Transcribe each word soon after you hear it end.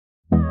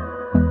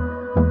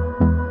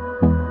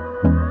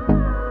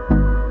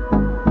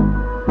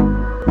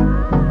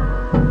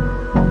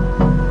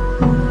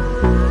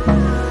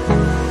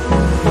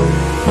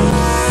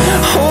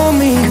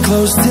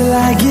close till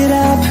I get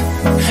up.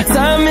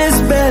 Time is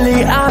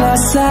barely on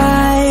our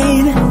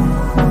side.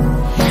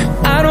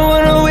 I don't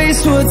wanna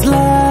waste what's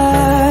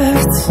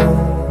left.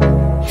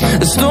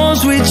 The storms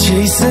we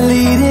chase are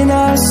leading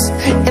us,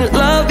 and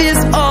love is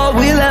all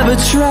we'll ever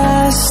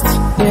trust.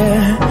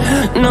 Yeah,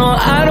 no,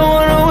 I don't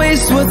wanna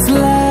waste what's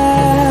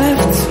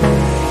left.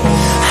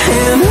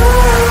 And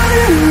on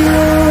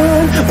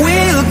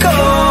we'll go,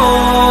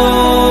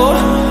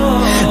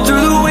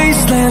 through the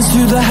wastelands,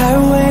 through the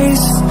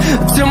highways,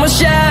 till my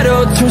shadow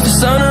turns to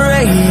sun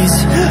rays.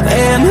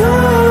 And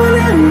on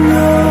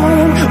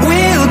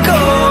we'll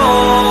go,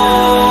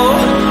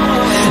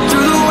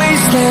 through the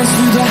wastelands,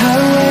 through the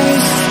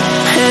highways,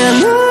 and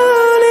on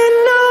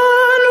we'll go.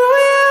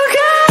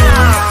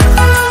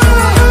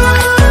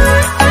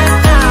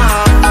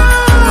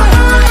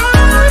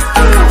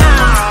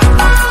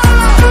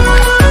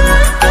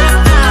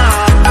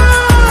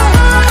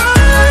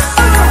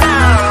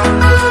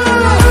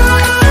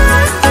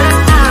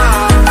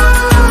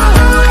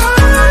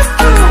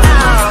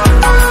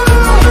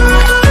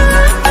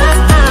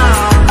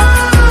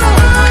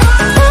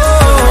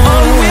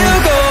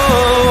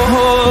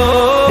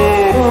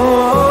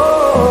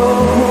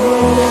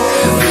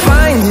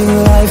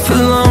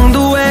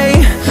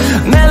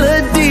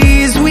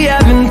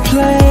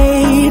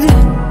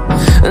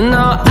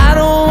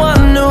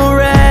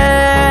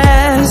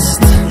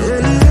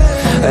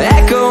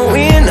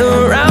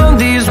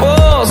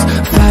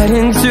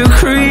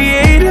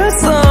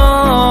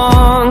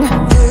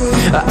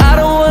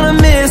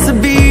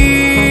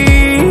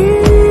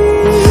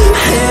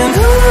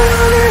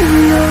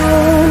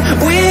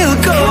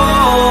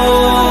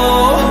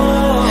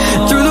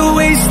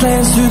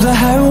 Through the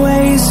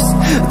highways,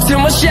 till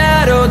my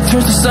shadow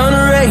turns to sun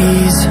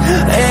rays.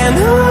 And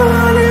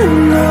on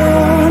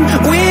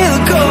we'll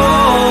go,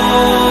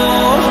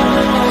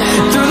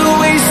 through the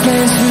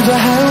wastelands, through the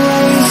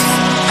highways,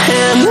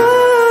 and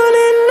on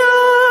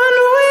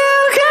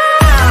we'll go.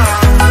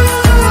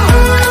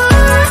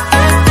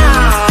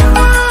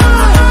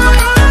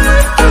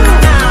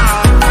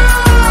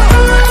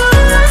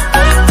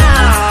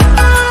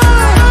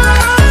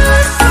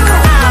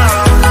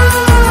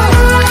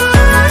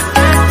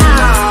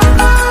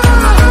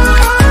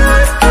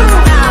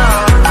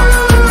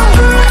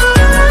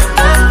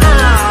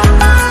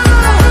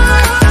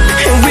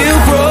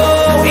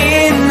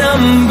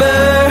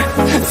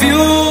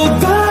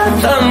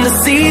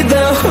 See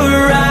the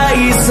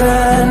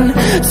horizon,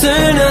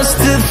 turn us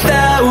to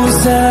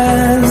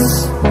thousands,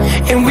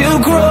 and we'll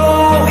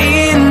grow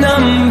in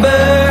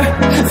number,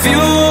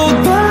 fueled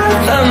by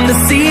them to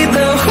see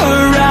the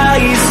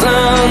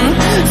horizon,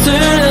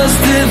 turn us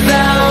to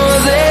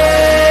thousands.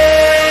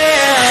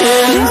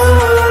 And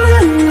on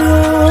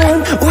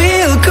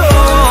we'll go,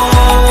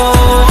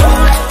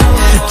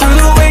 through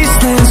the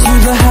wastelands,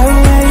 through the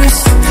highways,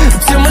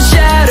 till my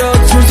shadow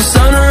turns to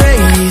sun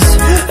rays.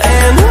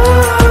 And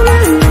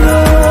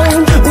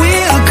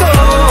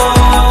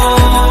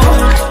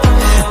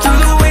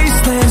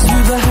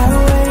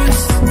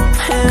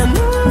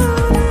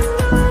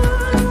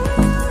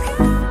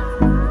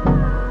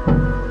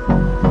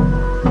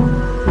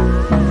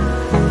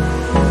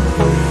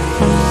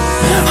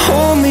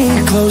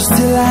close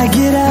till I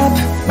get up.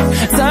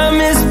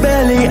 Time is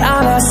barely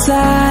on our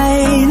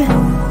side.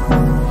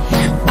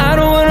 I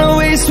don't wanna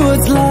waste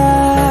what's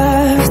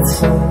left.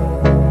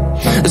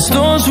 The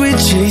storms we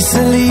chase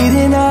are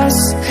leading us,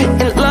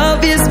 and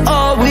love is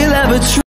all we'll ever try.